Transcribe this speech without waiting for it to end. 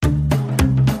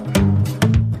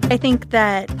I think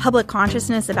that public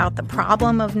consciousness about the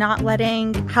problem of not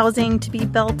letting housing to be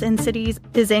built in cities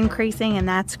is increasing, and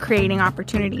that's creating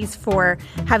opportunities for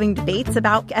having debates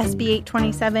about SB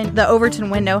 827. The Overton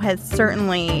window has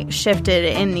certainly shifted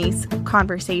in these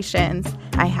conversations.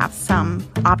 I have some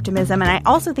optimism, and I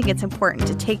also think it's important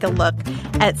to take a look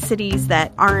at cities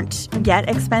that aren't yet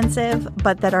expensive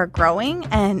but that are growing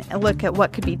and look at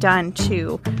what could be done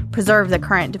to preserve the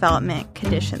current development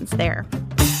conditions there.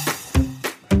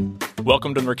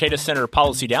 Welcome to Mercatus Center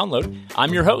Policy Download.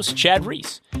 I'm your host, Chad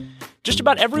Reese. Just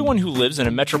about everyone who lives in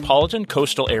a metropolitan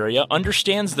coastal area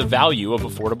understands the value of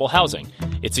affordable housing.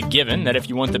 It's a given that if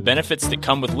you want the benefits that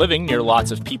come with living near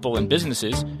lots of people and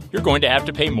businesses, you're going to have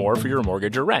to pay more for your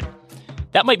mortgage or rent.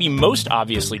 That might be most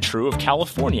obviously true of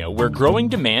California, where growing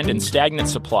demand and stagnant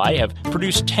supply have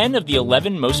produced 10 of the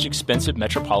 11 most expensive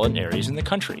metropolitan areas in the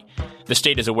country. The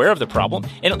state is aware of the problem,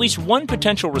 and at least one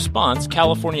potential response,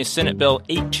 California Senate Bill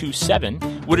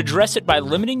 827, would address it by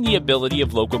limiting the ability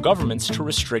of local governments to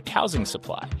restrict housing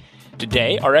supply.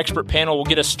 Today, our expert panel will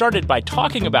get us started by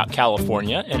talking about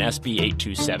California and SB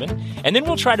 827, and then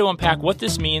we'll try to unpack what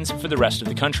this means for the rest of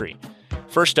the country.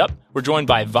 First up, we're joined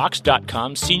by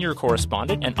Vox.com senior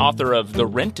correspondent and author of The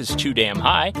Rent is Too Damn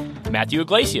High, Matthew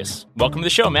Yglesias. Welcome to the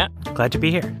show, Matt. Glad to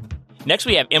be here. Next,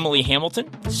 we have Emily Hamilton,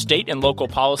 State and Local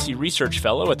Policy Research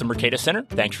Fellow at the Mercatus Center.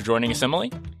 Thanks for joining us,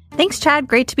 Emily. Thanks, Chad.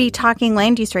 Great to be talking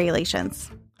land use regulations.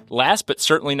 Last but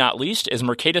certainly not least is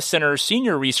Mercatus Center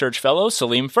Senior Research Fellow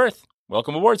Salim Firth.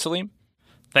 Welcome aboard, Salim.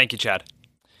 Thank you, Chad.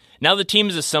 Now the team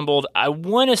is assembled, I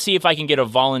want to see if I can get a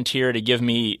volunteer to give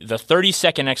me the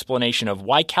 30-second explanation of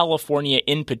why California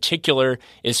in particular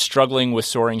is struggling with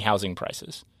soaring housing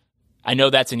prices. I know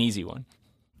that's an easy one.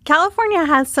 California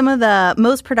has some of the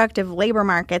most productive labor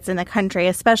markets in the country,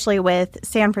 especially with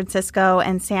San Francisco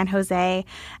and San Jose.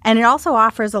 And it also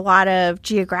offers a lot of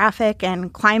geographic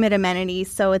and climate amenities.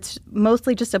 So it's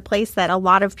mostly just a place that a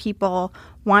lot of people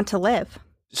want to live.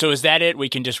 So is that it? We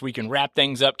can wrap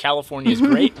things up. California is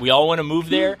great. We all want to move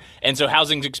there. And so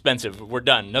housing's expensive. We're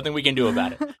done. Nothing we can do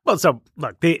about it. Well, so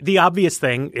look, the obvious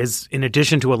thing is, in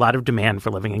addition to a lot of demand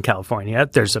for living in California,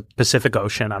 there's a Pacific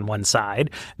Ocean on one side.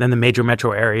 Then the major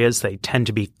metro areas, they tend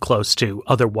to be close to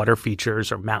other water features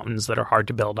or mountains that are hard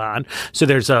to build on. So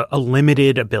there's a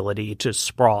limited ability to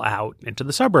sprawl out into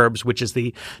the suburbs, which is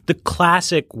the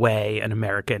classic way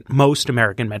most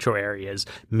American metro areas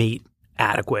meet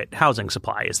adequate housing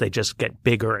supply as they just get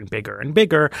bigger and bigger and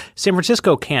bigger. San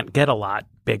Francisco can't get a lot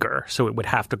bigger, so it would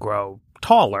have to grow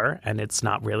taller, and it's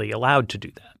not really allowed to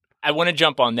do that. I want to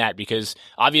jump on that because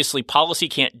obviously policy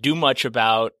can't do much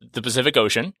about the Pacific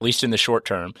Ocean, at least in the short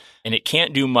term, and it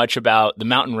can't do much about the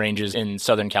mountain ranges in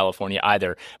Southern California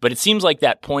either. But it seems like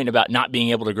that point about not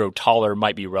being able to grow taller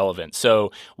might be relevant.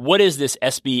 So what is this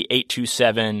SB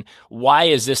 827? Why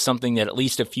is this something that at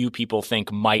least a few people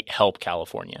think might help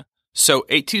California? So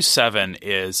 827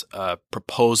 is a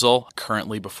proposal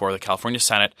currently before the California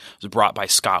Senate. It was brought by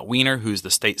Scott Wiener, who's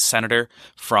the state senator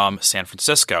from San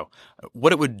Francisco.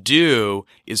 What it would do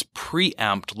is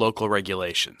preempt local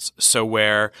regulations. So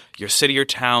where your city or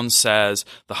town says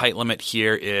the height limit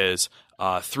here is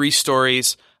 3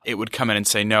 stories, it would come in and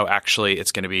say, no, actually,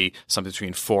 it's going to be something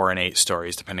between 4 and 8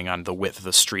 stories, depending on the width of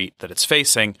the street that it's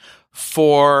facing,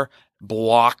 for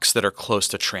blocks that are close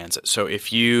to transit. So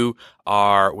if you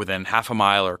are within half a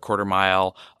mile or a quarter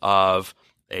mile of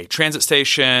a transit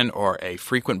station or a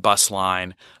frequent bus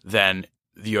line, then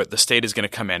the state is going to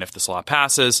come in, if this law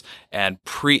passes, and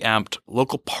preempt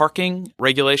local parking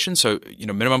regulations. So,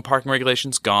 minimum parking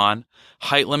regulations gone,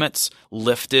 height limits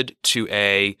lifted to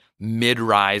a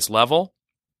mid-rise level,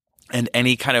 and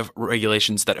any kind of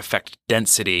regulations that affect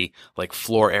density, like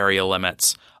floor area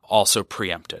limits, also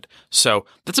preempted. So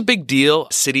that's a big deal.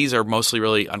 Cities are mostly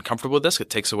really uncomfortable with this. It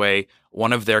takes away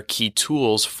one of their key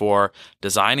tools for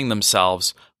designing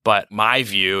themselves. But my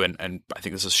view, and I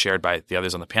think this is shared by the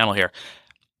others on the panel here,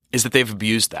 is that they've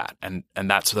abused that. And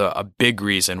that's a big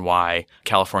reason why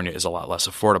California is a lot less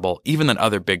affordable, even than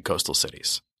other big coastal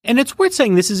cities. And it's worth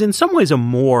saying this is in some ways a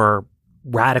more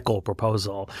radical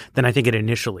proposal than I think it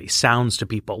initially sounds to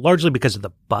people, largely because of the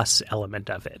bus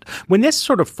element of it. When this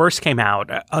sort of first came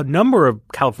out, a number of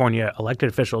California elected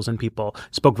officials and people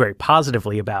spoke very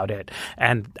positively about it.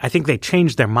 And I think they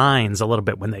changed their minds a little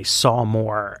bit when they saw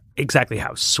more exactly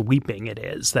how sweeping it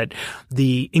is. That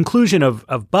the inclusion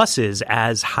of buses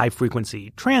as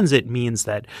high-frequency transit means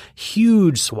that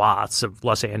huge swaths of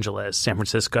Los Angeles, San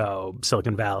Francisco,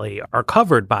 Silicon Valley are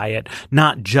covered by it,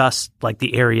 not just like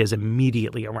the areas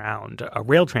immediately around a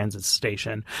rail transit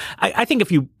station. I think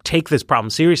if you take this problem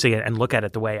seriously and look at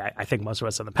it the way I think most of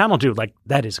us on the panel do, like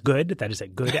that is good. That is a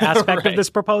good aspect of this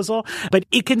proposal. But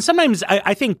it can sometimes,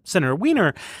 I think Senator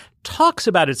Wiener talks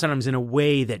about it sometimes in a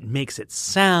way that makes it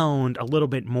sound a little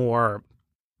bit more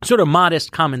sort of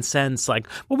modest common sense, like,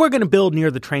 well, we're going to build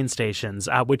near the train stations,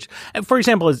 which, for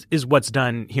example, is what's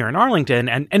done here in Arlington.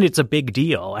 And it's a big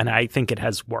deal. And I think it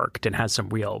has worked and has some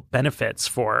real benefits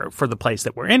for the place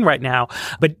that we're in right now.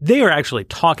 But they are actually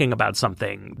talking about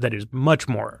something that is much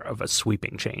more of a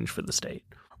sweeping change for the state.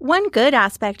 One good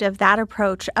aspect of that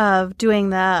approach of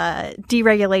doing the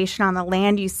deregulation on the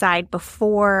land use side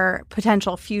before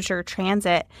potential future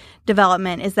transit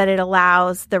development is that it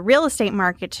allows the real estate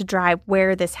market to drive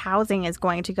where this housing is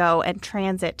going to go and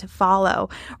transit to follow,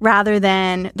 rather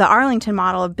than the Arlington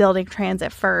model of building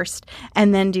transit first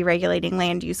and then deregulating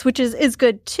land use, which is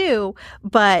good too,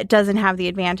 but doesn't have the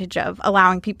advantage of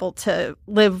allowing people to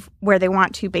live where they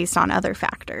want to based on other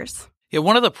factors. Yeah,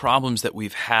 one of the problems that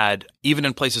we've had, even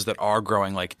in places that are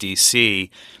growing like DC,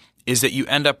 is that you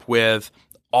end up with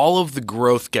all of the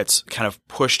growth gets kind of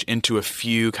pushed into a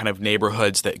few kind of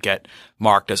neighborhoods that get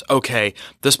marked as, okay,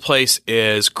 this place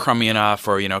is crummy enough,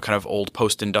 or, kind of old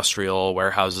post-industrial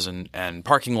warehouses and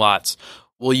parking lots.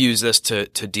 We'll use this to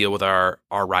deal with our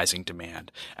rising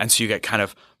demand. And so you get kind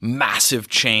of massive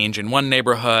change in one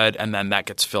neighborhood, and then that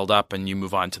gets filled up and you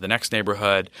move on to the next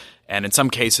neighborhood. And in some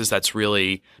cases, that's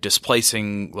really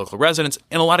displacing local residents.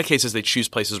 In a lot of cases, they choose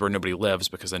places where nobody lives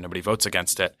because then nobody votes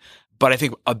against it. But I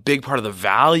think a big part of the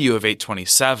value of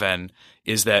 827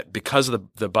 is that because of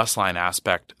the bus line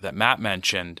aspect that Matt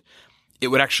mentioned, it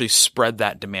would actually spread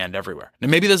that demand everywhere. Now,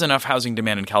 maybe there's enough housing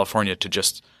demand in California to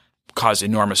just cause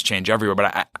enormous change everywhere,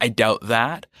 but I doubt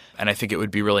that. And I think it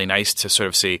would be really nice to sort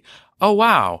of see, oh,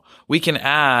 wow, we can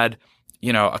add,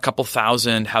 a couple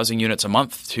thousand housing units a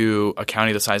month to a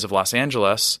county the size of Los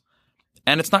Angeles,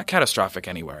 and it's not catastrophic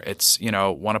anywhere. It's,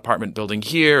 one apartment building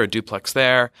here, a duplex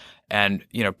there, and,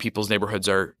 people's neighborhoods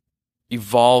are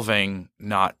evolving,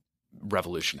 not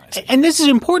revolutionizing. And this is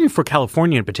important for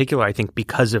California in particular, I think,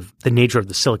 because of the nature of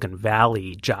the Silicon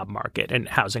Valley job market and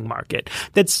housing market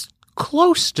that's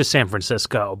close to San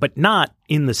Francisco, but not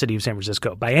in the city of San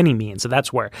Francisco by any means. So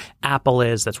that's where Apple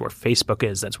is, that's where Facebook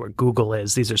is, that's where Google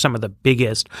is. These are some of the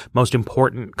biggest, most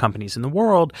important companies in the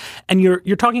world. And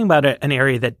you're talking about an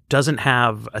area that doesn't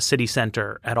have a city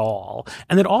center at all,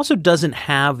 and that also doesn't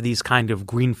have these kind of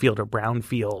greenfield or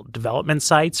brownfield development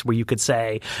sites where you could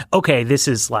say, okay, this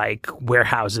is like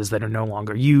warehouses that are no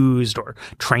longer used, or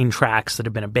train tracks that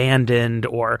have been abandoned,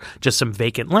 or just some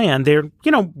vacant land. They're,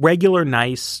 regular,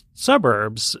 nice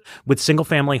suburbs with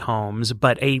single-family homes,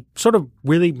 but a sort of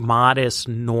really modest,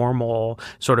 normal,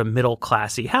 sort of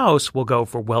middle-classy house will go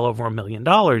for well over $1 million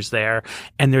there.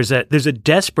 And there's a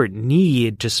desperate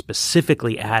need to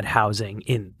specifically add housing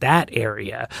in that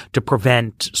area to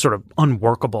prevent sort of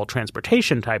unworkable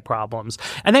transportation type problems.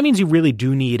 And that means you really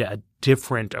do need a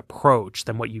different approach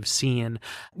than what you've seen.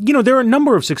 There are a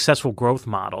number of successful growth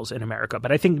models in America,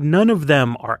 but I think none of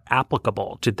them are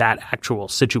applicable to that actual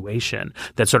situation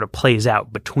that sort of plays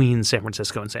out between San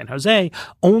Francisco and San Jose.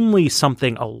 Only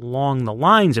something along the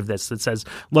lines of this that says,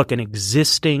 look, an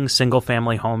existing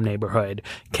single-family home neighborhood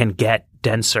can get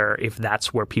denser if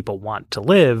that's where people want to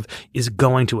live is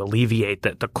going to alleviate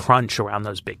the crunch around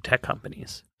those big tech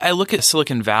companies. I look at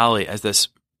Silicon Valley as this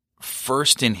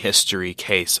first in history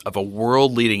case of a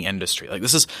world-leading industry. Like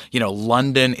this is,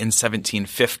 London in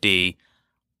 1750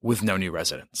 with no new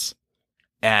residents.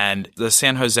 And the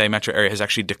San Jose metro area has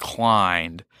actually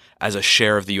declined as a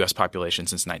share of the U.S. population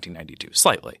since 1992,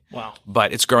 slightly. Wow.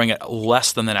 But it's growing at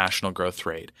less than the national growth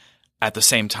rate at the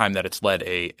same time that it's led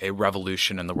a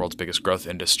revolution in the world's biggest growth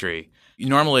industry.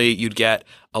 Normally, you'd get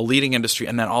a leading industry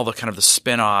and then all the kind of the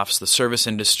spin-offs, the service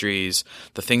industries,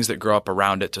 the things that grow up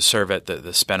around it to serve it,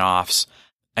 the spin-offs.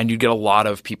 And you'd get a lot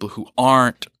of people who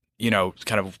aren't,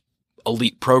 kind of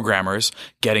elite programmers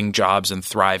getting jobs and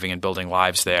thriving and building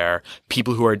lives there.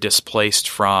 People who are displaced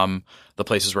from the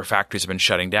places where factories have been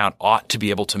shutting down ought to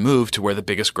be able to move to where the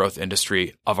biggest growth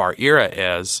industry of our era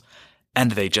is.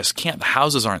 And they just can't. The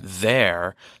houses aren't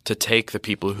there to take the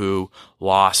people who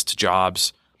lost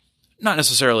jobs, not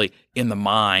necessarily in the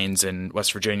mines in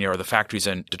West Virginia or the factories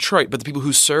in Detroit, but the people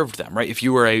who served them, right? If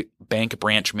you were a bank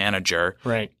branch manager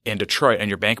in Detroit and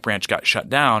your bank branch got shut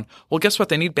down, well, guess what?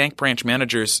 They need bank branch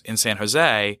managers in San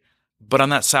Jose, but on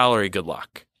that salary, good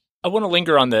luck. I want to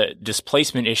linger on the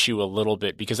displacement issue a little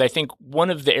bit because I think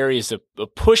one of the areas of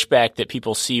pushback that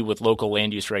people see with local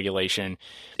land use regulation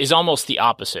is almost the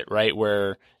opposite, right?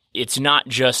 Where it's not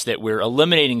just that we're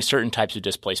eliminating certain types of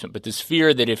displacement, but this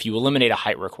fear that if you eliminate a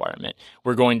height requirement,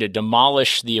 we're going to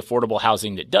demolish the affordable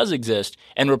housing that does exist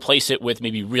and replace it with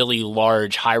maybe really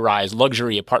large, high-rise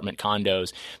luxury apartment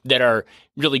condos that are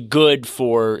really good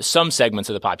for some segments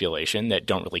of the population that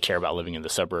don't really care about living in the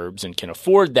suburbs and can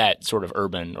afford that sort of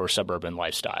urban or suburban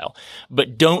lifestyle,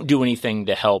 but don't do anything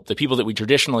to help the people that we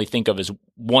traditionally think of as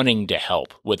wanting to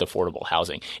help with affordable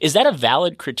housing. Is that a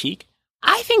valid critique?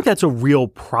 I think that's a real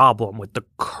problem with the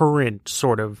current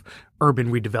sort of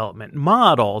urban redevelopment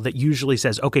model that usually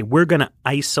says, okay, we're going to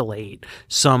isolate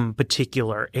some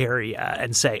particular area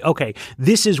and say, okay,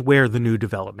 this is where the new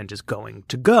development is going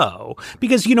to go.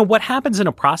 Because, what happens in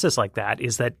a process like that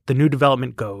is that the new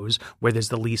development goes where there's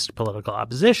the least political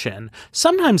opposition.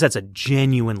 Sometimes that's a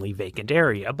genuinely vacant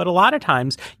area, but a lot of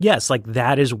times, yes, like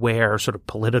that is where sort of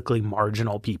politically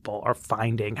marginal people are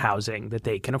finding housing that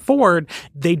they can afford.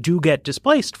 They do get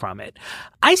displaced from it.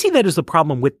 I see that as the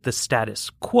problem with the status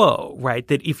quo. Right?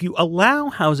 That if you allow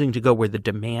housing to go where the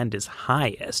demand is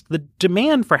highest, the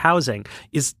demand for housing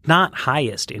is not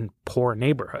highest in poor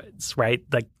neighborhoods, right?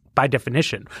 Like by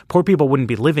definition, poor people wouldn't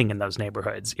be living in those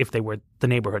neighborhoods if they were the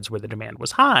neighborhoods where the demand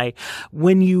was high.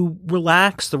 When you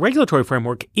relax the regulatory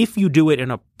framework, if you do it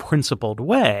in a principled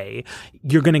way,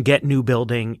 you're going to get new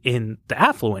building in the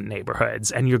affluent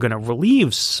neighborhoods and you're going to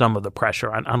relieve some of the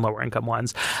pressure on lower income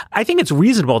ones. I think it's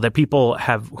reasonable that people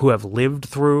who have lived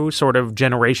through sort of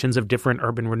generations of different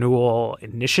urban renewal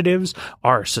initiatives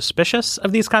are suspicious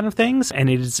of these kind of things, and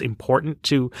it is important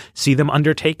to see them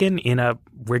undertaken in a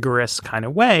rigorous kind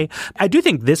of way. I do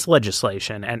think this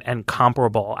legislation and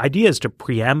comparable ideas to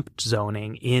preempt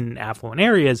zoning in affluent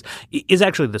areas is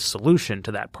actually the solution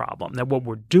to that problem, that what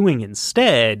we're doing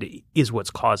instead is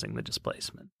what's causing the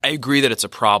displacement. I agree that it's a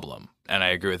problem, and I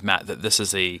agree with Matt that this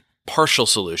is a partial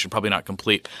solution, probably not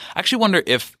complete. I actually wonder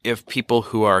if people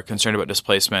who are concerned about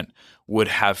displacement would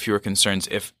have fewer concerns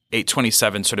if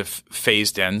 827 sort of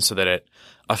phased in so that it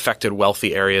affected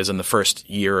wealthy areas in the first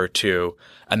year or two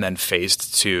and then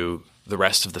phased to the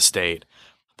rest of the state.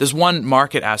 There's one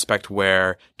market aspect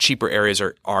where cheaper areas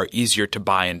are easier to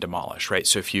buy and demolish, right?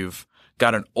 So if you've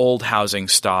got an old housing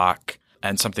stock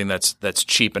and something that's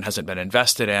cheap and hasn't been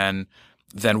invested in,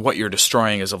 then what you're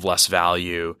destroying is of less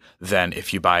value than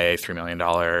if you buy a $3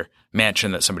 million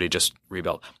mansion that somebody just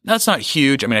rebuilt. Now, that's not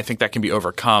huge. I mean, I think that can be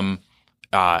overcome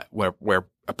where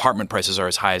apartment prices are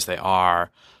as high as they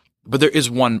are. But there is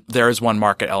one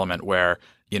market element where,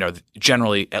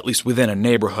 generally, at least within a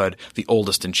neighborhood, the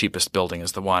oldest and cheapest building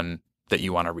is the one that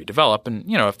you want to redevelop. And,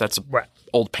 if that's an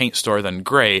old paint store, then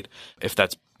great. If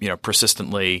that's,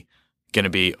 persistently going to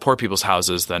be poor people's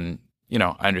houses, then,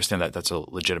 I understand that that's a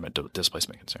legitimate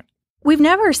displacement concern. We've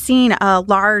never seen a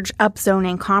large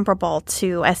upzoning comparable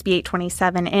to SB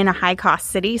 827 in a high-cost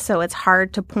city, so it's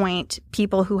hard to point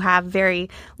people who have very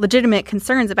legitimate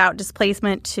concerns about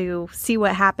displacement to see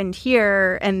what happened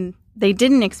here, and they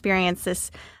didn't experience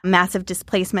this massive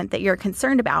displacement that you're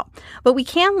concerned about. But we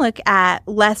can look at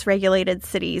less regulated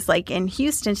cities. Like in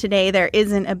Houston today, there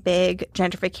isn't a big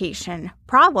gentrification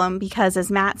problem because, as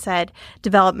Matt said,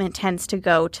 development tends to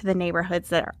go to the neighborhoods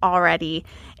that are already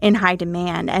in high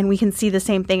demand. And we can see the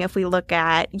same thing if we look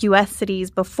at U.S. cities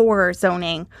before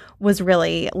zoning was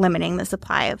really limiting the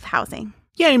supply of housing.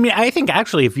 Yeah, I mean, I think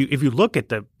actually if you look at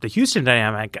the Houston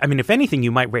dynamic, I mean, if anything,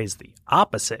 you might raise the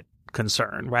opposite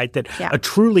concern, right? That a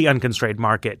truly unconstrained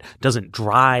market doesn't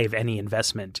drive any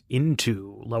investment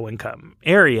into low-income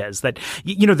areas. That,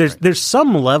 there's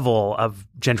some level of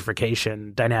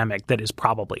gentrification dynamic that is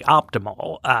probably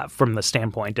optimal from the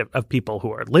standpoint of people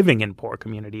who are living in poor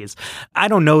communities. I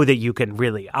don't know that you can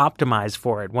really optimize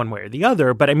for it one way or the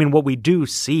other, but I mean, what we do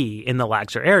see in the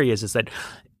laxer areas is that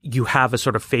you have a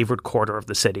sort of favored quarter of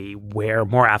the city where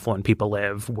more affluent people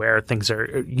live, where things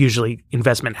are usually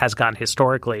investment has gone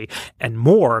historically, and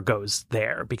more goes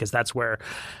there because that's where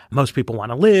most people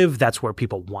want to live. That's where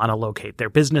people want to locate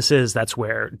their businesses. That's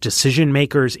where decision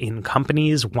makers in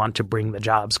companies want to bring the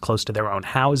jobs close to their own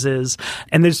houses.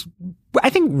 And there's, I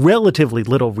think, relatively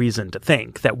little reason to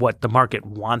think that what the market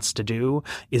wants to do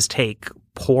is take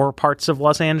poor parts of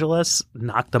Los Angeles,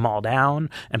 knock them all down,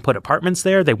 and put apartments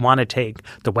there. They want to take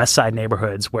the West Side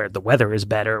neighborhoods where the weather is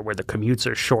better, where the commutes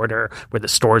are shorter, where the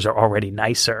stores are already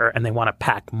nicer, and they want to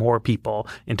pack more people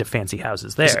into fancy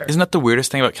houses there. Isn't that the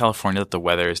weirdest thing about California, that the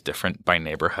weather is different by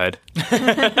neighborhood?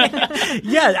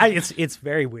 Yeah, it's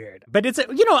very weird. But it's,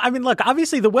 look,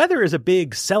 obviously the weather is a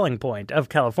big selling point of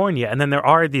California. And then there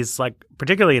are these, like,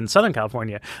 particularly in Southern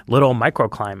California, little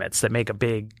microclimates that make a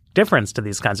big difference to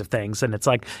these kinds of things. And it's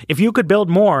like, if you could build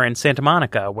more in Santa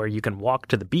Monica where you can walk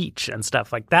to the beach and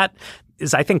stuff like that,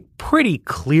 is, I think, pretty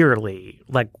clearly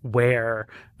like where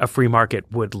a free market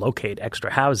would locate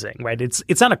extra housing, right?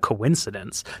 It's not a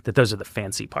coincidence that those are the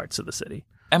fancy parts of the city.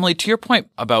 Emily, to your point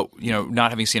about,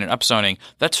 not having seen an upzoning,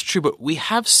 that's true, but we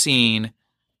have seen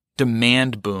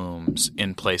demand booms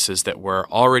in places that were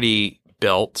already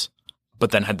built but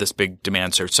then had this big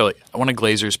demand surge. So one of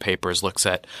Glazer's papers looks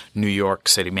at New York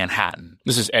City, Manhattan.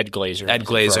 This is Ed Glazer. Ed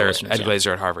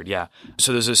Glazer at Harvard, yeah.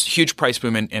 So there's this huge price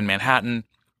boom in Manhattan,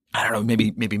 I don't know,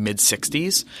 maybe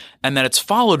mid-'60s. And then it's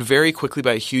followed very quickly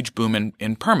by a huge boom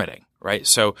in permitting, right?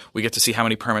 So we get to see how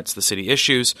many permits the city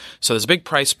issues. So there's a big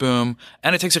price boom,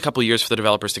 and it takes a couple of years for the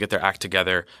developers to get their act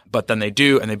together. But then they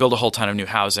do, and they build a whole ton of new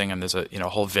housing, and there's a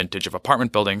whole vintage of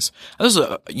apartment buildings. And this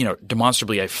is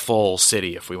demonstrably a full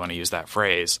city, if we want to use that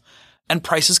phrase. And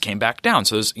prices came back down.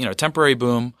 So there's a temporary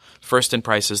boom, first in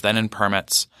prices, then in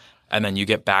permits, and then you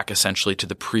get back essentially to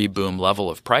the pre-boom level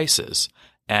of prices.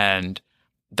 And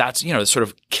that's sort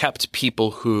of kept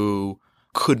people who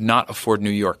could not afford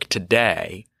New York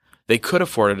today. They could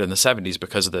afford it in the 70s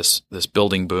because of this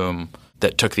building boom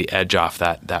that took the edge off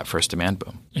that first demand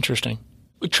boom. Interesting.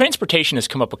 Transportation has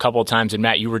come up a couple of times, and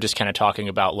Matt, you were just kind of talking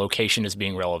about location as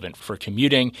being relevant for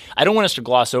commuting. I don't want us to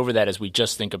gloss over that as we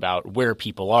just think about where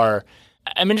people are.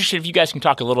 I'm interested if you guys can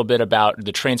talk a little bit about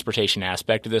the transportation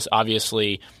aspect of this.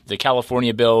 Obviously, the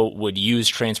California bill would use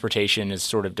transportation as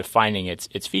sort of defining its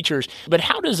features. But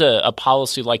how does a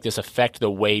policy like this affect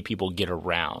the way people get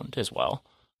around as well?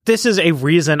 This is a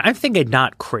reason, I think a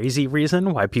not crazy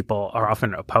reason, why people are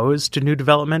often opposed to new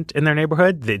development in their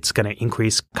neighborhood. It's going to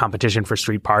increase competition for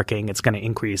street parking. It's going to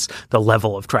increase the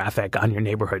level of traffic on your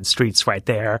neighborhood streets right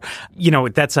there.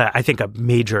 That's I think a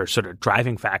major sort of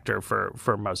driving factor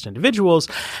for most individuals.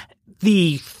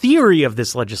 The theory of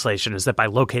this legislation is that by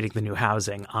locating the new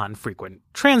housing on frequent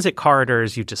transit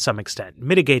corridors, you to some extent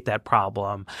mitigate that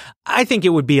problem. I think it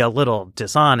would be a little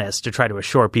dishonest to try to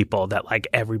assure people that like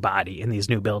everybody in these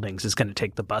new buildings is going to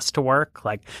take the bus to work.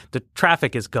 Like the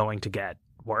traffic is going to get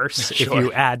worse if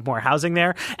you add more housing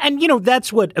there. And,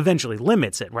 that's what eventually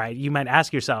limits it, right? You might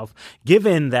ask yourself,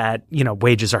 given that,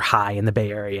 wages are high in the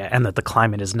Bay Area and that the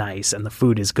climate is nice and the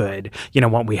food is good,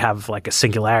 won't we have like a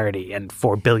singularity and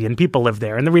 4 billion people live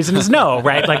there? And the reason is no,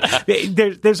 right? Like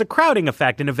there's a crowding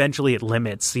effect, and eventually it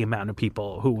limits the amount of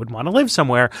people who would want to live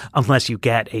somewhere unless you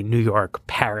get a New York,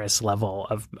 Paris level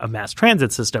of a mass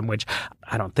transit system, which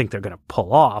I don't think they're going to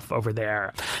pull off over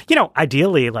there.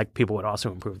 Ideally, like people would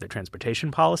also improve their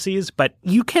transportation policies, but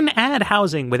you can add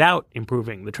housing without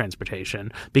improving the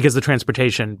transportation because the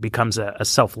transportation becomes a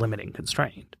self-limiting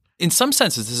constraint. In some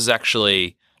senses, this is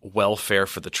actually welfare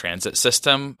for the transit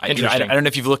system. I don't know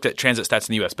if you've looked at transit stats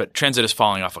in the U.S., but transit is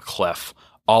falling off a cliff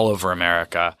all over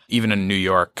America, even in New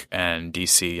York and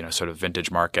D.C., sort of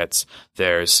vintage markets.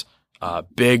 There's a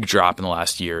big drop in the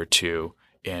last year or two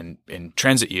in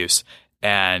transit use.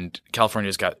 And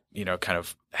California's got, kind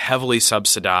of heavily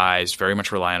subsidized, very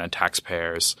much reliant on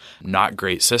taxpayers, not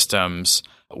great systems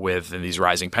with these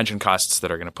rising pension costs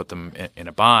that are going to put them in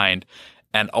a bind.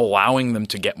 And allowing them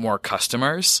to get more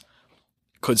customers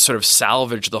could sort of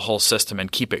salvage the whole system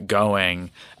and keep it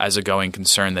going as a going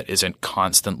concern that isn't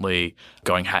constantly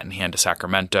going hat in hand to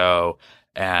Sacramento.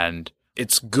 And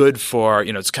it's good for,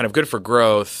 it's kind of good for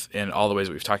growth in all the ways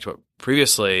that we've talked about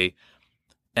previously.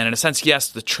 And in a sense, yes,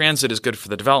 the transit is good for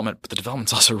the development, but the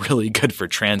development's also really good for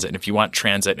transit. And if you want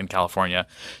transit in California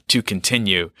to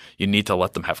continue, you need to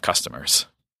let them have customers.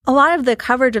 A lot of the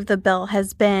coverage of the bill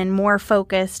has been more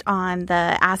focused on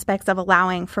the aspects of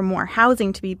allowing for more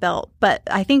housing to be built. But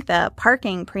I think the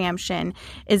parking preemption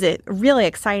is a really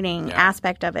exciting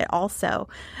aspect of it also.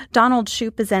 Donald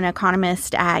Shoup is an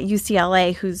economist at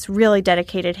UCLA who's really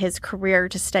dedicated his career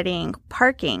to studying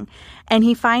parking. And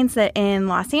he finds that in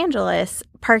Los Angeles,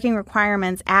 parking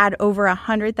requirements add over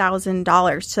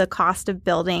 $100,000 to the cost of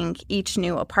building each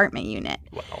new apartment unit.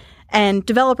 Wow. And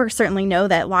developers certainly know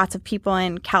that lots of people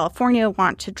in California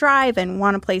want to drive and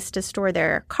want a place to store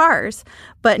their cars,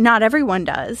 but not everyone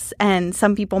does. And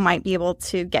some people might be able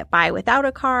to get by without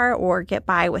a car or get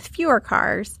by with fewer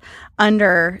cars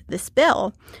under this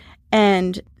bill.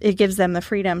 And it gives them the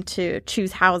freedom to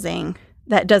choose housing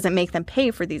that doesn't make them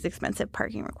pay for these expensive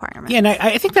parking requirements. Yeah, and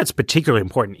I think that's particularly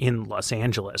important in Los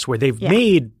Angeles, where they've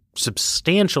made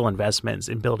substantial investments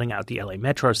in building out the LA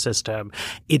metro system.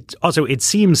 It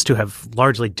seems to have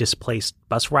largely displaced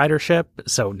bus ridership,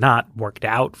 so not worked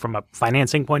out from a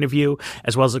financing point of view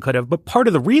as well as it could have. But part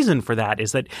of the reason for that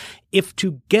is that if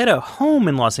to get a home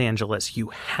in Los Angeles, you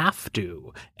have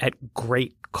to, at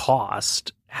great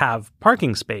cost, have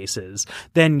parking spaces,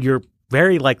 then you're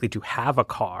very likely to have a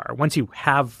car. Once you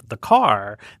have the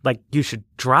car, like, you should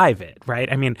drive it,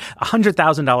 right? I mean,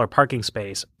 $100,000 parking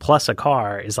space plus a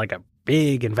car is like a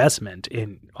big investment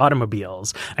in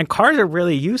automobiles, and cars are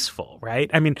really useful,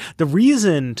 right? I mean, the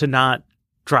reason to not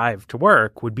drive to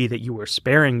work would be that you were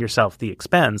sparing yourself the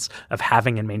expense of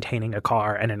having and maintaining a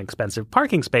car and an expensive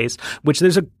parking space, which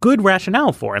there's a good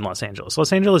rationale for in Los Angeles.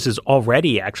 Los Angeles is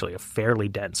already actually a fairly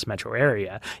dense metro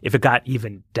area. If it got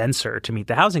even denser to meet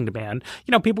the housing demand,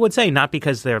 people would say not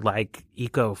because they're like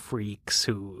eco freaks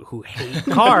who hate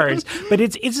cars, but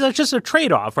it's just a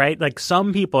trade-off, right? Like,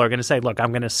 some people are going to say, look,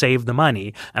 I'm going to save the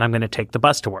money and I'm going to take the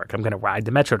bus to work. I'm going to ride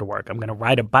the metro to work. I'm going to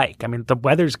ride a bike. I mean, the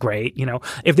weather's great.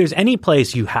 If there's any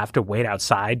place you have to wait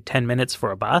outside 10 minutes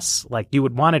for a bus, like, you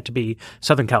would want it to be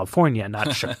Southern California,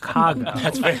 not Chicago.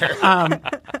 That's fair.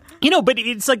 But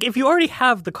it's like, if you already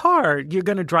have the car, you're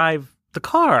going to drive the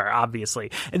car,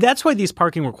 obviously. And that's why these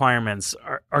parking requirements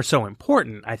are so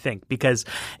important, I think, because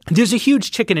there's a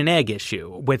huge chicken and egg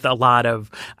issue with a lot of,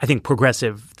 I think,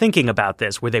 progressive thinking about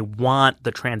this, where they want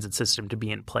the transit system to be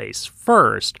in place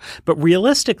first. But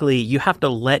realistically, you have to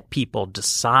let people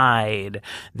decide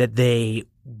that they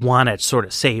want to sort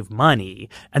of save money,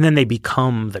 and then they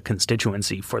become the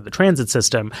constituency for the transit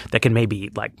system that can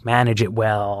maybe like manage it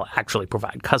well, actually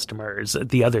provide customers,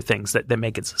 the other things that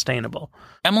make it sustainable.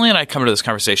 Emily and I come to this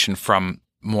conversation from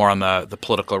more on the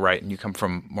political right, and you come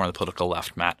from more on the political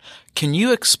left, Matt. Can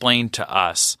you explain to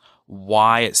us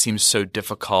why it seems so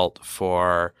difficult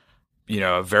for,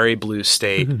 a very blue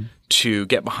state to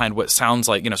get behind what sounds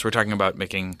like, so we're talking about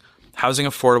making housing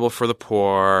affordable for the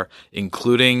poor,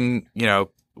 including,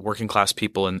 working class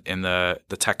people in the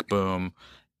tech boom,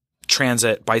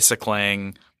 transit,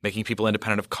 bicycling, making people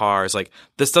independent of cars. Like,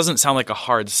 this doesn't sound like a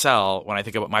hard sell when I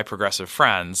think about my progressive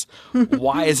friends.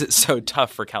 Why is it so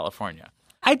tough for California?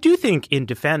 I do think, in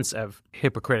defense of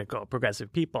hypocritical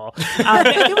progressive people,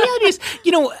 the reality is,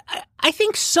 I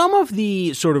think some of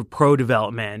the sort of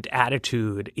pro-development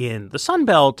attitude in the Sun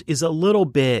Belt is a little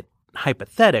bit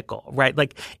hypothetical, right?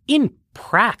 Like, in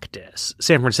practice,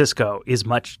 San Francisco is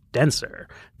much denser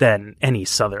than any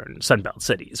southern Sunbelt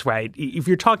cities, right? If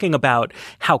you're talking about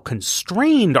how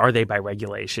constrained are they by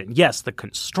regulation, yes, the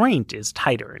constraint is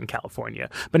tighter in California.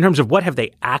 But in terms of what have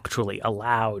they actually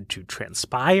allowed to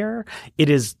transpire, it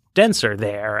is denser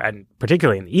there, and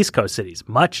particularly in the East Coast cities,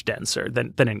 much denser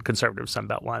than in conservative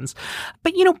Sunbelt ones.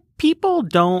 But, people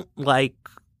don't like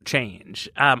change.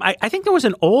 I think there was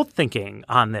an old thinking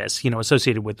on this,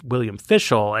 associated with William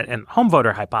Fischel and home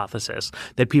voter hypothesis,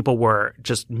 that people were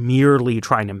just merely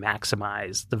trying to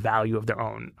maximize the value of their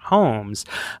own homes.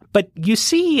 But you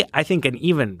see, I think, an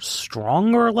even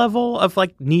stronger level of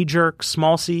like knee-jerk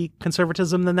small c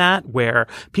conservatism than that, where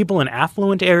people in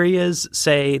affluent areas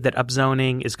say that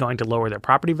upzoning is going to lower their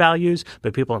property values,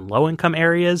 but people in low-income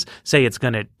areas say it's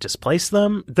going to displace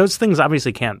them. Those things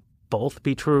obviously can't both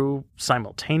be true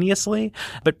simultaneously,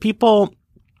 but people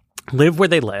live where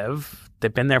they live.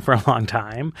 They've been there for a long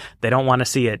time. They don't want to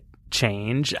see it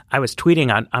change. I was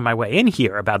tweeting on my way in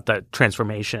here about the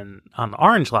transformation on the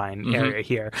Orange Line area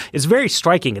here. It's very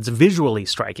striking. It's visually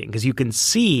striking because you can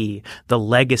see the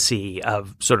legacy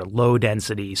of sort of low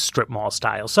density strip mall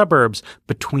style suburbs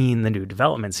between the new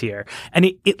developments here. And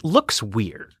it looks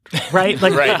weird, right?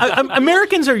 Like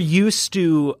Americans are used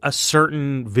to a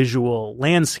certain visual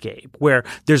landscape where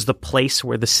there's the place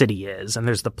where the city is and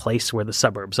there's the place where the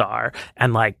suburbs are,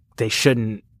 and like they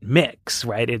shouldn't mix,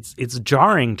 right? It's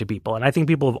jarring to people. And I think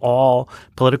people of all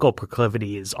political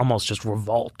proclivities almost just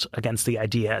revolt against the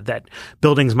idea that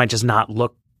buildings might just not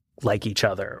look like each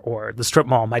other, or the strip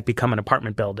mall might become an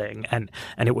apartment building, and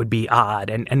it would be odd.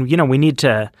 And we need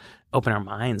to open our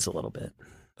minds a little bit.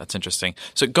 That's interesting.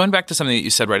 So going back to something that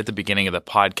you said right at the beginning of the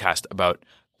podcast about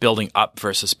building up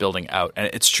versus building out.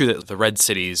 And it's true that the red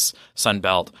cities, Sun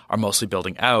Belt, are mostly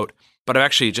building out. But I've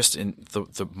actually just in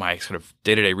my sort of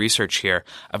day-to-day research here,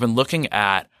 I've been looking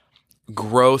at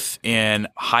growth in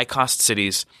high-cost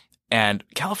cities, and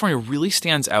California really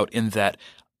stands out in that,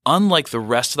 unlike the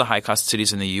rest of the high-cost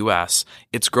cities in the U.S.,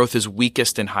 its growth is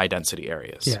weakest in high-density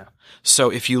areas. Yeah.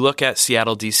 So if you look at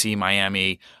Seattle, D.C.,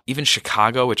 Miami, even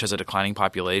Chicago, which has a declining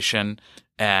population,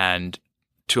 and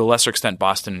to a lesser extent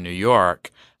Boston and New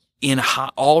York, in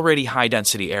already high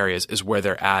density areas is where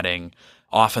they're adding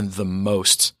often the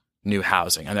most new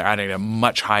housing, and they're adding at a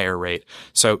much higher rate.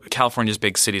 So California's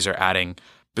big cities are adding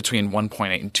between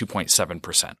 1.8 and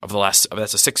 2.7% of the last.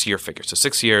 That's a 6-year figure. So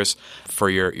 6 years for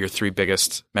your three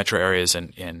biggest metro areas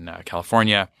in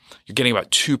California, you're getting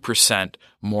about 2%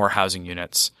 more housing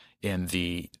units in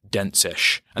the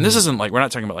dense-ish. And this isn't like, we're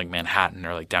not talking about like Manhattan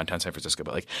or like downtown San Francisco,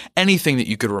 but like anything that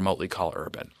you could remotely call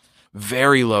urban.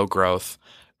 Very low growth.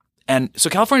 And so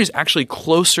California is actually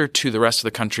closer to the rest of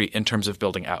the country in terms of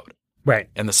building out. Right.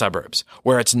 In the suburbs,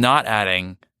 where it's not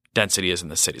adding density as in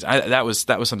the cities. That was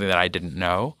something that I didn't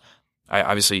know. I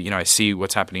obviously, I see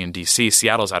what's happening in D.C.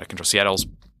 Seattle's out of control. Seattle's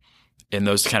in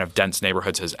those kind of dense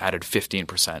neighborhoods has added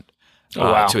 15%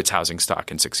 to its housing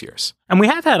stock in 6 years. And we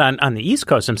have had on the East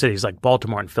Coast some cities like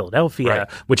Baltimore and Philadelphia,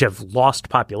 right, which have lost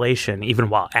population even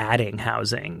while adding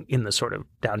housing in the sort of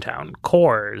downtown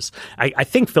cores. I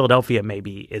think Philadelphia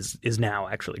maybe is now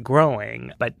actually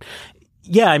growing, but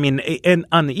yeah, I mean, and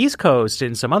on the East Coast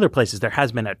and some other places, there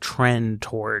has been a trend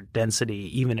toward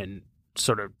density, even in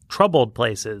sort of troubled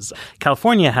places.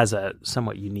 California has a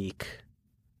somewhat unique,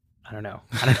 I don't know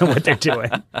what they're doing.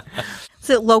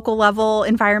 Is it local level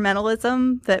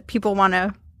environmentalism that people want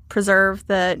to preserve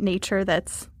the nature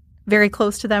that's very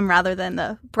close to them rather than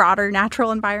the broader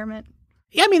natural environment?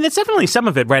 Yeah, I mean, that's definitely some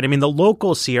of it, right? I mean, the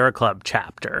local Sierra Club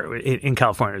chapter in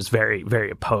California is very, very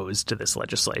opposed to this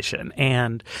legislation.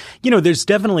 And, there's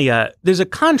definitely there's a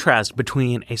contrast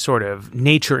between a sort of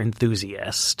nature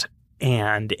enthusiast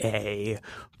and a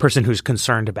person who's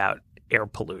concerned about air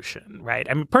pollution, right?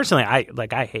 I mean, personally,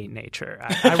 I hate nature.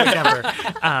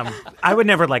 I would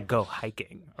never like go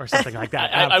hiking or something like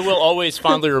that. I will always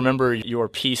fondly remember your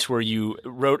piece where you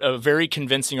wrote a very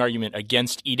convincing argument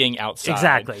against eating outside.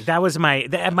 Exactly. That was my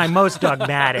most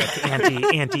dogmatic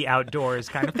anti outdoors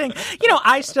kind of thing.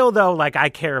 I still though I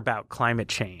care about climate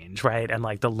change, right, and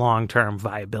like the long term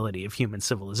viability of human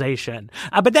civilization.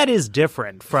 But that is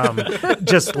different from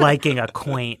just liking a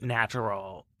quaint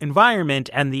natural environment,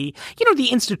 and the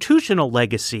institutional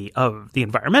legacy of the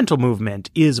environmental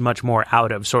movement is much more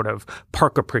out of sort of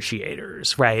park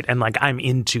appreciators, right? And like, I'm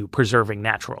into preserving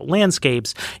natural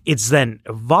landscapes. It's then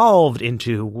evolved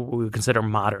into what we would consider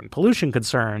modern pollution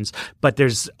concerns, but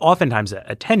there's oftentimes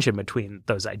a tension between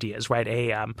those ideas, right?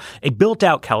 A built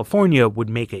out California would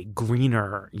make a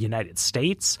greener United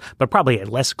States, but probably a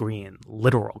less green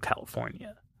literal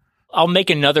California. I'll make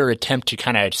another attempt to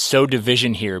kind of sow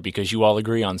division here because you all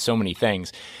agree on so many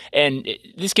things. And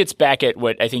this gets back at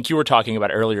what I think you were talking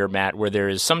about earlier, Matt, where there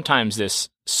is sometimes this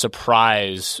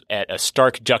surprise at a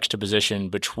stark juxtaposition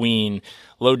between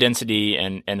low density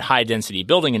and high density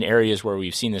building in areas where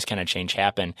we've seen this kind of change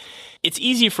happen. It's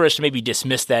easy for us to maybe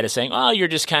dismiss that as saying, oh, you're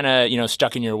just kind of,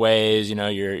 stuck in your ways,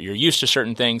 you're used to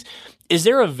certain things. Is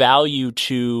there a value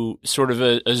to sort of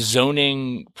a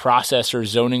zoning process or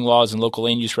zoning laws and local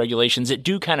land use regulations that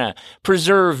do kind of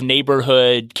preserve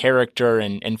neighborhood character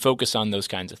and focus on those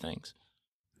kinds of things?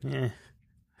 Yeah.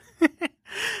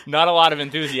 Not a lot of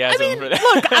enthusiasm. I mean, for that.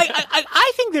 Look,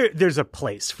 I think there's a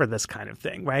place for this kind of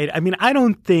thing, right? I mean, I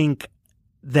don't think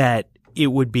that it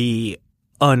would be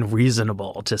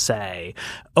unreasonable to say,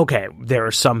 okay, there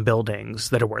are some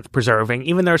buildings that are worth preserving.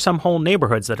 Even there are some whole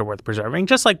neighborhoods that are worth preserving.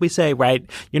 Just like we say, right,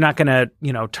 you're not going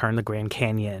to, turn the Grand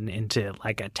Canyon into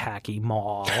like a tacky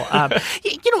mall.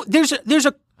 There's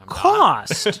a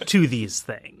cost to these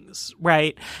things,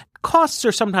 right? Costs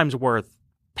are sometimes worth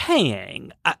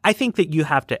paying. I think that you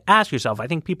have to ask yourself, I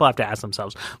think people have to ask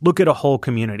themselves, look at a whole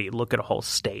community, look at a whole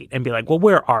state and be like, well,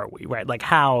 where are we, right? Like,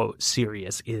 how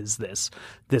serious is this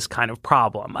kind of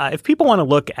problem? If people want to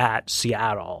look at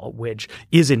Seattle, which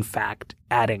is in fact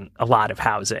adding a lot of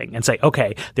housing, and say,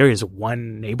 okay, there is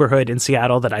one neighborhood in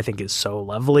Seattle that I think is so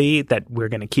lovely that we're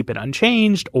going to keep it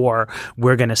unchanged, or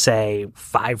we're going to say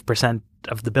 5%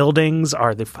 of the buildings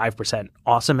are the 5%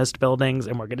 awesomest buildings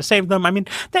and we're going to save them. I mean,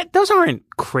 those aren't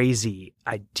crazy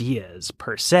ideas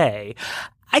per se.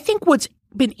 I think what's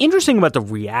been interesting about the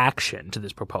reaction to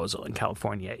this proposal in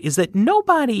California is that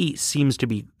nobody seems to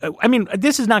be, I mean,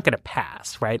 this is not going to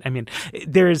pass, right? I mean,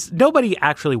 nobody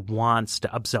actually wants to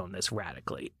upzone this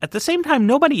radically. At the same time,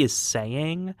 nobody is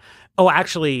saying, oh,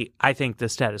 actually, I think the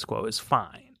status quo is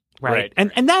fine. Right.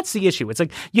 And that's the issue. It's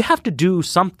like you have to do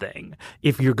something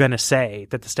if you're going to say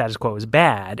that the status quo is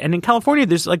bad. And in California,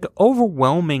 there's like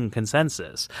overwhelming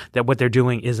consensus that what they're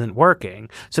doing isn't working.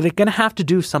 So they're going to have to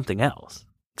do something else.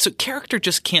 So character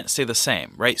just can't stay the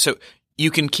same, right? So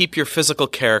you can keep your physical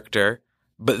character,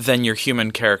 but then your human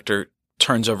character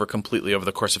turns over completely over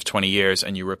the course of 20 years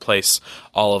and you replace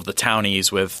all of the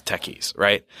townies with techies,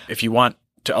 right? If you want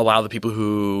to allow the people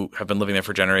who have been living there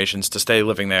for generations to stay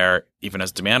living there even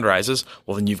as demand rises,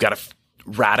 well, then you've got to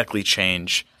radically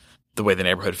change the way the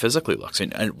neighborhood physically looks.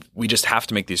 And we just have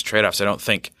to make these trade-offs. I don't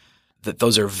think that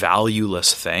those are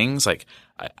valueless things. Like,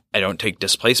 I don't take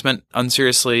displacement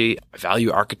unseriously. I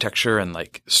value architecture and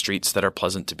like streets that are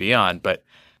pleasant to be on. But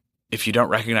if you don't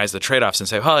recognize the trade-offs and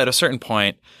say, well, at a certain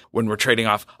point, when we're trading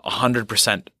off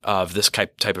 100% of this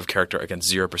type of character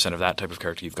against 0% of that type of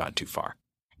character, you've gone too far.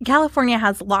 California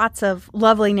has lots of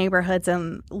lovely neighborhoods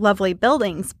and lovely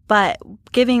buildings, but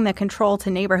giving the control to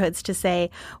neighborhoods to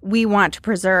say, we want to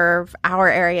preserve our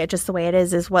area just the way it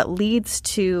is what leads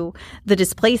to the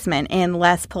displacement in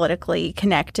less politically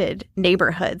connected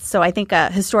neighborhoods. So I think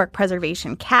a historic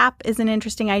preservation cap is an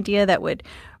interesting idea that would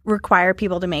require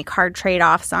people to make hard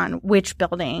trade-offs on which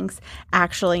buildings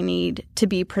actually need to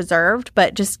be preserved,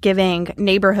 but just giving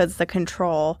neighborhoods the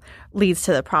control leads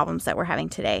to the problems that we're having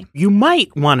today. You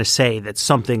might want to say that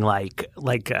something like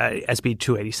SB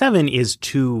 287 is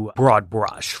too broad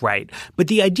brush, right? But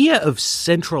the idea of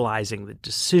centralizing the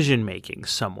decision-making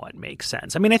somewhat makes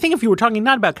sense. I mean, I think if you were talking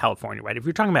not about California, right? If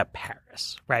you're talking about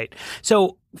Paris, right?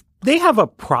 So they have a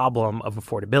problem of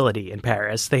affordability in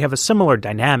Paris. They have a similar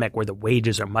dynamic where the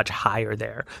wages are much higher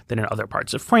there than in other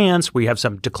parts of France, where you have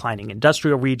some declining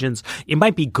industrial regions. It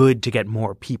might be good to get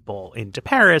more people into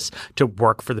Paris to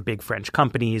work for the big French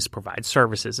companies, provide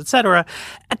services, etc.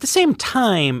 At the same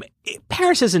time,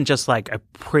 Paris isn't just like a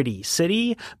pretty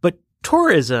city, but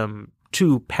tourism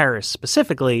to Paris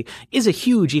specifically is a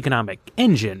huge economic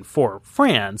engine for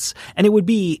France. And it would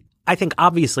be, I think,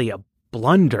 obviously a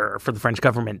blunder for the French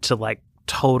government to like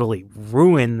totally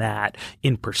ruin that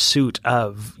in pursuit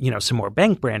of, some more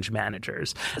bank branch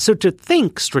managers. So to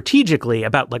think strategically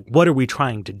about like, what are we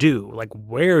trying to do? Like,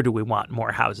 where do we want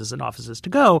more houses and offices to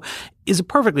go is a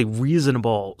perfectly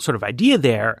reasonable sort of idea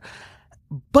there.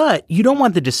 But you don't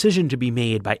want the decision to be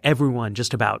made by everyone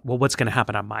just about, well, what's going to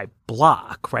happen on my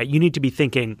block, right? You need to be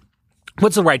thinking,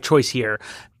 what's the right choice here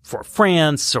for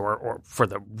France or for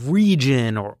the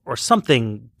region or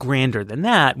something grander than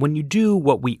that? When you do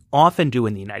what we often do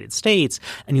in the United States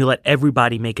and you let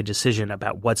everybody make a decision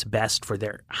about what's best for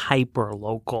their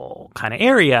hyper-local kind of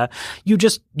area,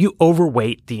 you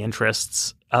overweight the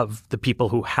interests of the people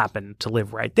who happen to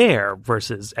live right there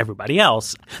versus everybody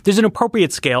else. There's an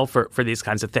appropriate scale for these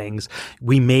kinds of things.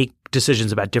 We make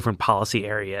decisions about different policy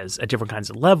areas at different kinds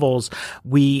of levels.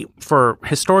 We, for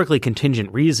historically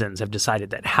contingent reasons, have decided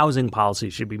that housing policy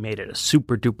should be made at a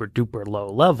super duper duper low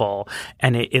level,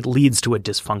 and it leads to a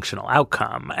dysfunctional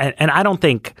outcome. And I don't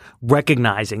think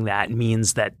recognizing that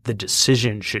means that the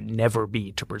decision should never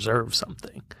be to preserve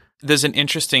something. There's an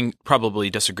interesting, probably,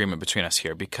 disagreement between us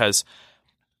here because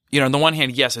on the one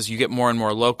hand, yes, as you get more and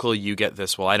more local, you get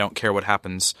this, well, I don't care what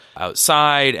happens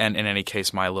outside, and in any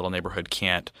case, my little neighborhood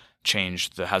can't change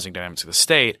the housing dynamics of the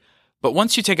state. But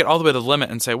once you take it all the way to the limit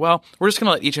and say, well, we're just going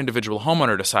to let each individual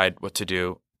homeowner decide what to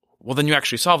do, well, then you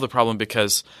actually solve the problem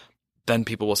because then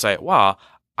people will say, wow,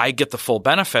 I get the full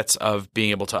benefits of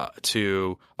being able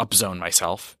to upzone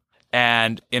myself.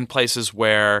 And in places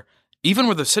where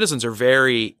the citizens are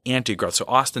very anti-growth, so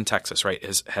Austin, Texas, right,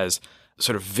 has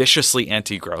sort of viciously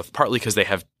anti-growth, partly because they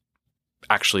have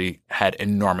actually had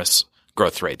enormous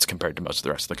growth rates compared to most of the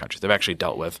rest of the country. They've actually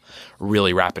dealt with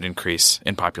really rapid increase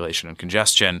in population and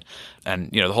congestion.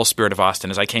 And, the whole spirit of Austin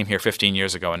is I came here 15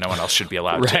 years ago and no one else should be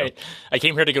allowed to. Right. I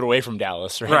came here to get away from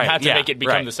Dallas, right? Not to make it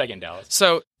become the second Dallas.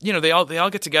 So, they all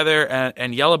get together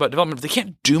and yell about development, but they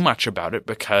can't do much about it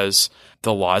because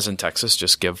the laws in Texas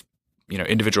just give,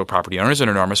 individual property owners an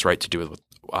enormous right to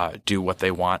do what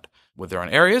they want with their own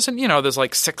areas. And, there's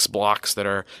like 6 blocks that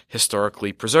are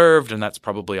historically preserved, and that's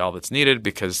probably all that's needed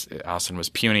because Austin was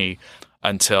puny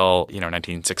until,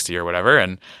 1960 or whatever.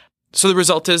 And so the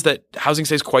result is that housing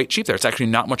stays quite cheap there. It's actually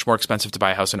not much more expensive to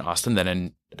buy a house in Austin than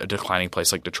in a declining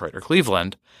place like Detroit or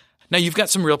Cleveland. Now, you've got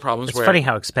some real problems. It's funny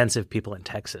how expensive people in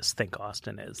Texas think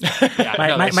Austin is. Yeah,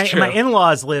 my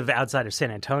in-laws live outside of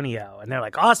San Antonio, and they're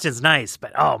like, Austin's nice,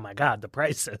 but oh my God, the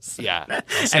prices. Yeah.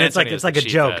 And it's like a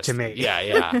joke to me.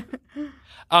 Yeah.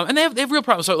 And they have real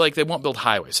problems. So, they won't build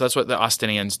highways. So that's what the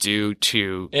Austinians do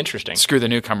to screw the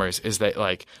newcomers is that,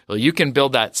 well, you can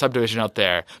build that subdivision out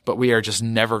there, but we are just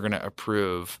never going to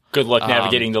approve. Good luck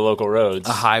navigating the local roads.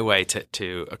 A highway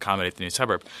to accommodate the new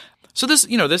suburb. So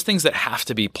there's things that have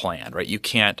to be planned, right? You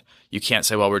can't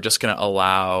say, well, we're just going to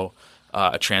allow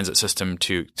a transit system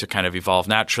to kind of evolve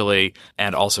naturally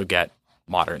and also get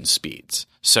modern speeds.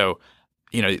 So,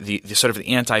 the sort of the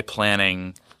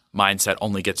anti-planning mindset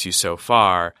only gets you so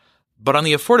far. But on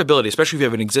the affordability, especially if you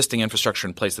have an existing infrastructure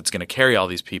in place that's going to carry all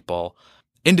these people,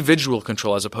 individual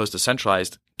control as opposed to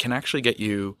centralized can actually get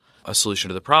you a solution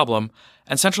to the problem.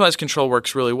 And centralized control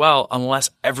works really well unless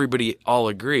everybody all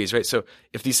agrees, right? So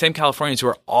if these same Californians who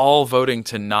are all voting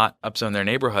to not upzone their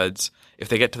neighborhoods, if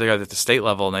they get together at the state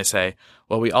level and they say,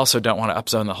 well, we also don't want to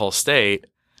upzone the whole state,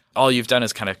 all you've done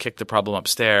is kind of kick the problem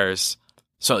upstairs.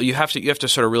 So you have to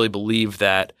sort of really believe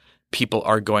that people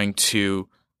are going to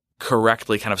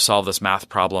correctly kind of solve this math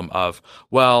problem of,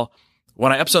 well,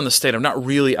 when I upzone the state, I'm not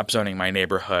really upzoning my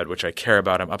neighborhood, which I care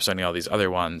about. I'm upzoning all these other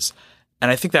ones.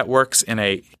 And I think that works in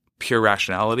a pure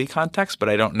rationality context, but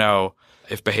I don't know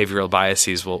if behavioral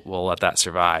biases will let that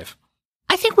survive.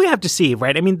 I think we have to see,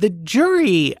 right? I mean, the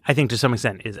jury, I think to some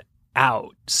extent, is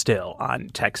out still on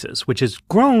Texas, which has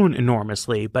grown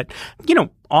enormously. But,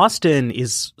 Austin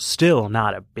is still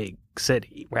not a big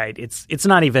city, right? It's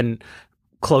not even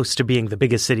close to being the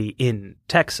biggest city in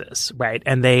Texas, right?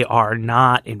 And they are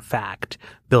not, in fact,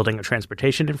 building a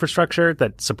transportation infrastructure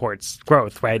that supports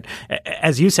growth, right?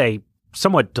 As you say,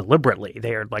 somewhat deliberately,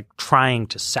 they are trying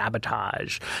to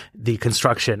sabotage the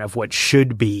construction of what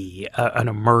should be an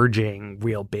emerging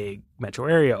real big metro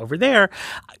area over there.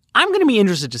 I'm going to be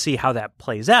interested to see how that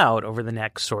plays out over the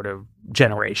next sort of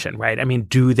generation, right? I mean,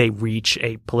 do they reach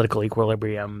a political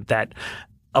equilibrium that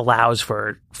allows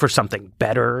for something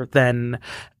better than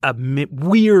a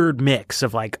weird mix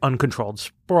of uncontrolled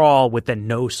sprawl with then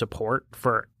no support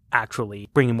for actually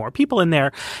bringing more people in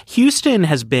there? Houston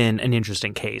has been an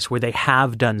interesting case where they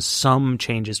have done some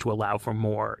changes to allow for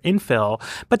more infill,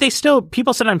 but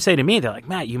people sometimes say to me, they're like,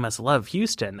 Matt, you must love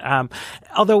Houston.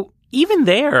 Although even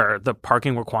there, the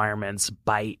parking requirements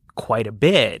bite quite a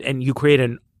bit, and you create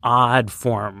an odd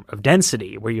form of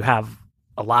density where you have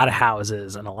a lot of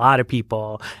houses and a lot of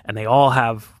people, and they all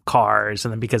have cars.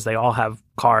 And then because they all have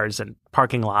cars and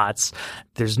parking lots,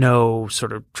 there's no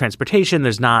sort of transportation.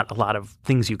 There's not a lot of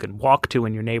things you can walk to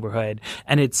in your neighborhood.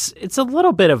 And it's a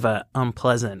little bit of an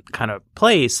unpleasant kind of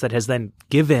place that has then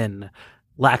given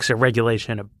laxer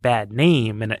regulation a bad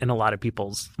name in a lot of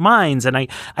people's minds. And I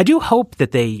do hope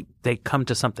that they come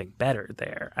to something better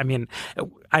there. I mean,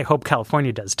 I hope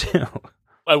California does too.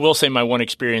 I will say my one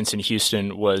experience in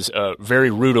Houston was a very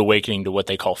rude awakening to what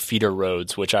they call feeder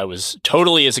roads, which I was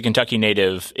totally, as a Kentucky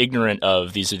native, ignorant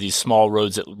of. These are these small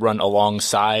roads that run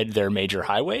alongside their major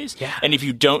highways. Yeah. And if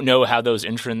you don't know how those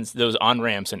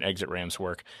on-ramps and exit ramps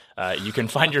work, you can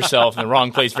find yourself in the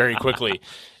wrong place very quickly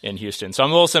in Houston. So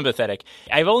I'm a little sympathetic.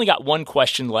 I've only got one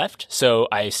question left, so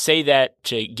I say that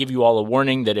to give you all a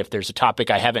warning that if there's a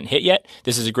topic I haven't hit yet,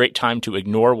 this is a great time to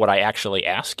ignore what I actually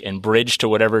ask and bridge to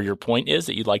whatever your point is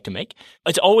that you'd like to make.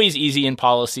 It's always easy in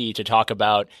policy to talk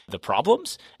about the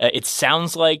problems. It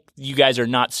sounds like you guys are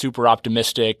not super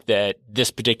optimistic that this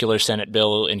particular Senate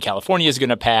bill in California is going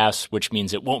to pass, which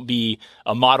means it won't be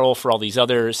a model for all these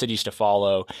other cities to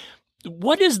follow.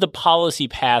 What does the policy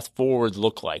path forward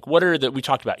look like? We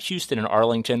talked about Houston and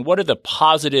Arlington. What are the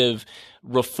positive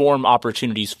reform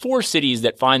opportunities for cities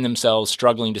that find themselves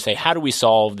struggling to say, how do we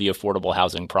solve the affordable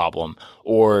housing problem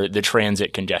or the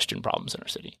transit congestion problems in our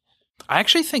city? I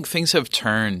actually think things have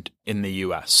turned in the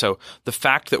U.S. So the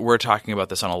fact that we're talking about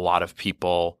this on a lot of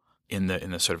people in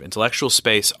the sort of intellectual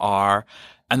space and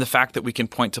the fact that we can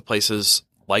point to places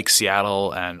like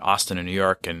Seattle and Austin and New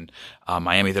York and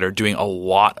Miami that are doing a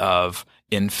lot of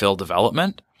infill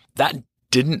development, that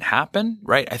didn't happen,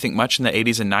 right? I think much in the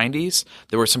 80s and 90s,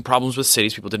 there were some problems with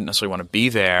cities. People didn't necessarily want to be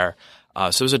there. So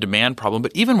it was a demand problem.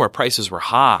 But even where prices were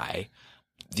high,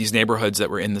 these neighborhoods that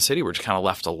were in the city were just kind of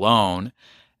left alone.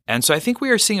 And so I think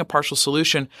we are seeing a partial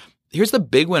solution. Here's the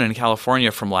big one in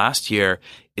California from last year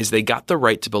is they got the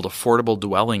right to build affordable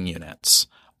dwelling units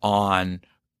on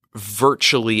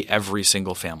virtually every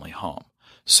single family home.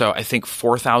 So I think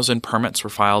 4,000 permits were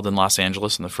filed in Los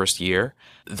Angeles in the first year.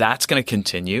 That's going to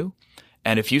continue.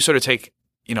 And if you sort of take,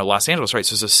 Los Angeles, right?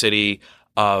 So it's a city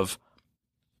of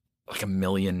like 1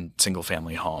 million single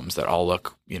family homes that all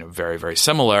look, very, very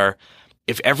similar.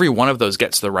 If every one of those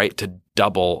gets the right to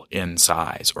double in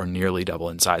size or nearly double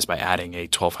in size by adding a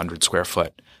 1,200 square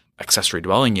foot accessory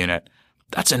dwelling unit,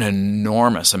 that's an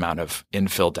enormous amount of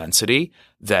infill density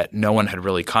that no one had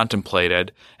really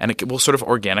contemplated. And it will sort of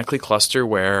organically cluster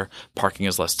where parking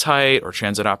is less tight or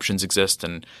transit options exist.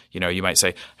 And, you might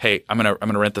say, hey, I'm going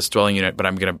to rent this dwelling unit, but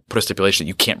I'm going to put a stipulation that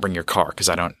you can't bring your car because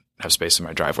I don't have space in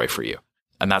my driveway for you.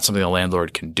 And that's something the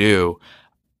landlord can do.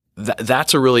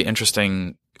 That's a really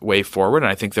interesting way forward.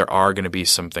 And I think there are going to be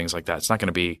some things like that. It's not going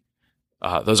to be,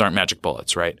 those aren't magic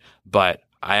bullets, right? But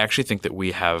I actually think that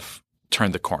we have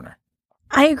turned the corner.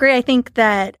 I agree. I think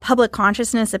that public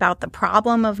consciousness about the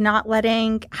problem of not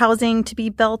letting housing to be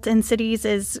built in cities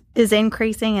is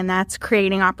increasing, and that's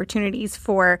creating opportunities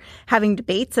for having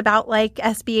debates about like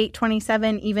SB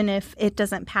 827, even if it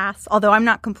doesn't pass. Although I'm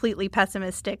not completely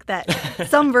pessimistic that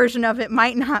some version of it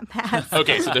might not pass.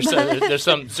 Okay, so there's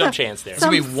some chance there. There's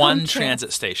going to be one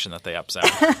transit station that they upset.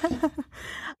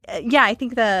 Yeah, I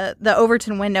think the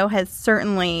Overton window has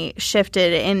certainly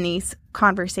shifted in these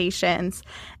conversations.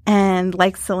 And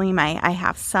like Salim, I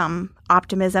have some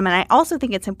optimism. And I also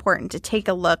think it's important to take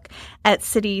a look at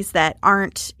cities that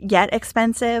aren't yet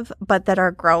expensive, but that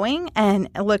are growing, and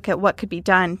look at what could be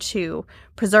done to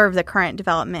preserve the current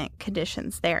development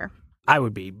conditions there. I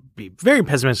would be very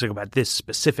pessimistic about this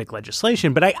specific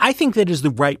legislation, but I think that is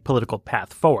the right political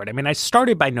path forward. I mean, I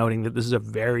started by noting that this is a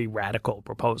very radical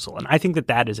proposal, and I think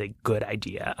that is a good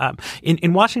idea.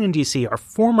 In Washington, D.C., our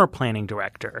former planning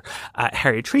director,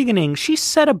 Harriet Tregoning, she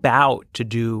set about to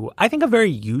do, I think, a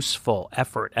very useful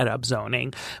effort at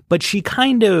upzoning, but she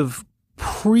kind of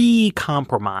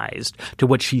pre-compromised to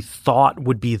what she thought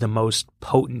would be the most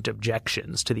potent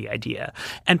objections to the idea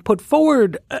and put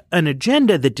forward an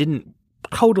agenda that didn't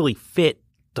totally fit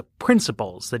the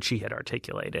principles that she had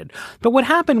articulated. But what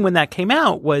happened when that came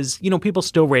out was, people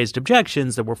still raised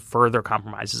objections. There were further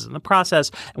compromises in the process.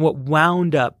 And what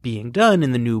wound up being done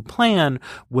in the new plan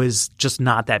was just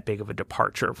not that big of a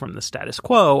departure from the status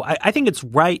quo. I think it's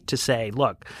right to say,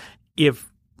 look, if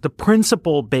the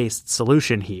principle-based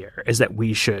solution here is that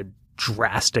we should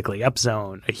drastically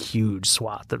upzone a huge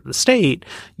swath of the state,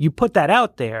 you put that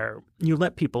out there, you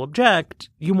let people object,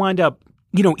 you wind up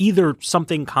either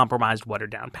something compromised,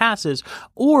 watered down passes,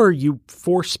 or you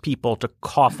force people to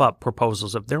cough up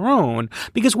proposals of their own.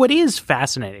 Because what is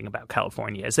fascinating about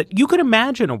California is that you could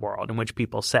imagine a world in which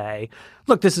people say,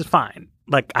 look, this is fine.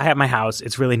 Like, I have my house.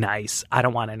 It's really nice. I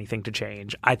don't want anything to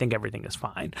change. I think everything is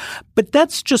fine. But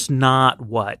that's just not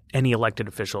what any elected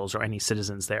officials or any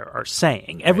citizens there are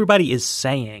saying. Right. Everybody is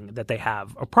saying that they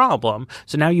have a problem.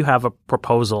 So now you have a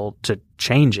proposal to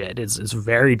change it. It's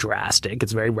very drastic.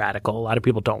 It's very radical. A lot of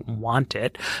people don't want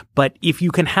it. But if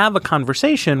you can have a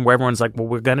conversation where everyone's like, well,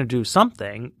 we're going to do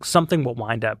something will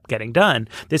wind up getting done.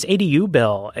 This ADU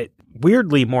bill,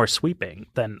 weirdly more sweeping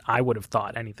than I would have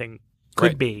thought anything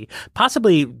could be.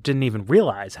 Possibly didn't even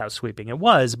realize how sweeping it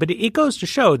was, but it goes to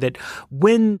show that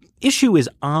when issue is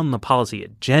on the policy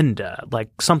agenda, like,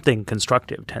 something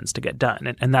constructive tends to get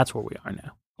done, and that's where we are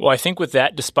now. Well, I think with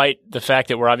that, despite the fact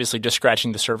that we're obviously just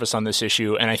scratching the surface on this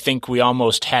issue, and I think we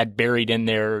almost had buried in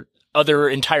there other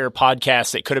entire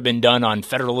podcasts that could have been done on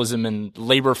federalism and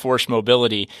labor force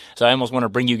mobility. So I almost want to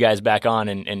bring you guys back on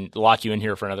and lock you in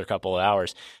here for another couple of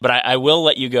hours. But I will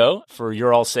let you go for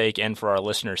your all's sake and for our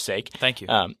listeners' sake. Thank you.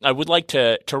 I would like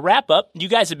to wrap up. You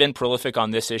guys have been prolific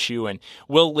on this issue, and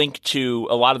we'll link to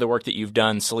a lot of the work that you've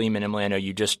done. Salim and Emily, I know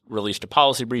you just released a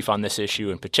policy brief on this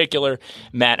issue in particular.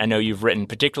 Matt, I know you've written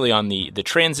particularly on the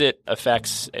transit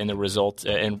effects and the results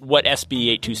and what SB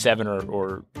 827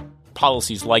 or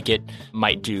policies like it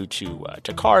might do to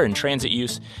car and transit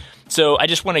use. So I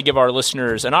just want to give our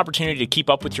listeners an opportunity to keep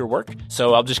up with your work.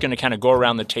 So I'm just going to kind of go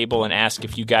around the table and ask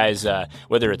if you guys,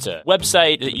 whether it's a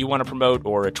website that you want to promote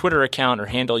or a Twitter account or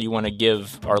handle you want to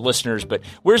give our listeners, but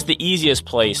where's the easiest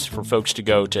place for folks to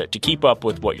go to keep up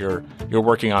with what you're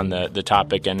working on the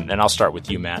topic? And I'll start with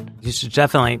you, Matt. You should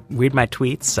definitely read my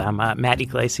tweets. I'm Matt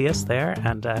Iglesias there,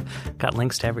 and got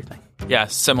links to everything. Yeah,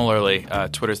 similarly,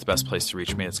 Twitter's the best place to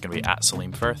reach me. It's going to be at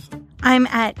Salim Firth. I'm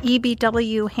at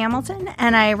EBW Hamilton,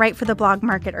 and I write for the blog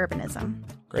Market Urbanism.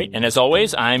 Great. And as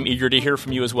always, I'm eager to hear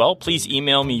from you as well. Please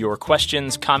email me your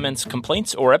questions, comments,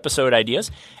 complaints, or episode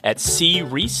ideas at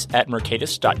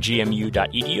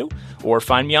creese@mercatus.gmu.edu or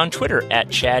find me on Twitter at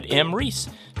Chad M. Reese.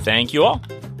 Thank you all.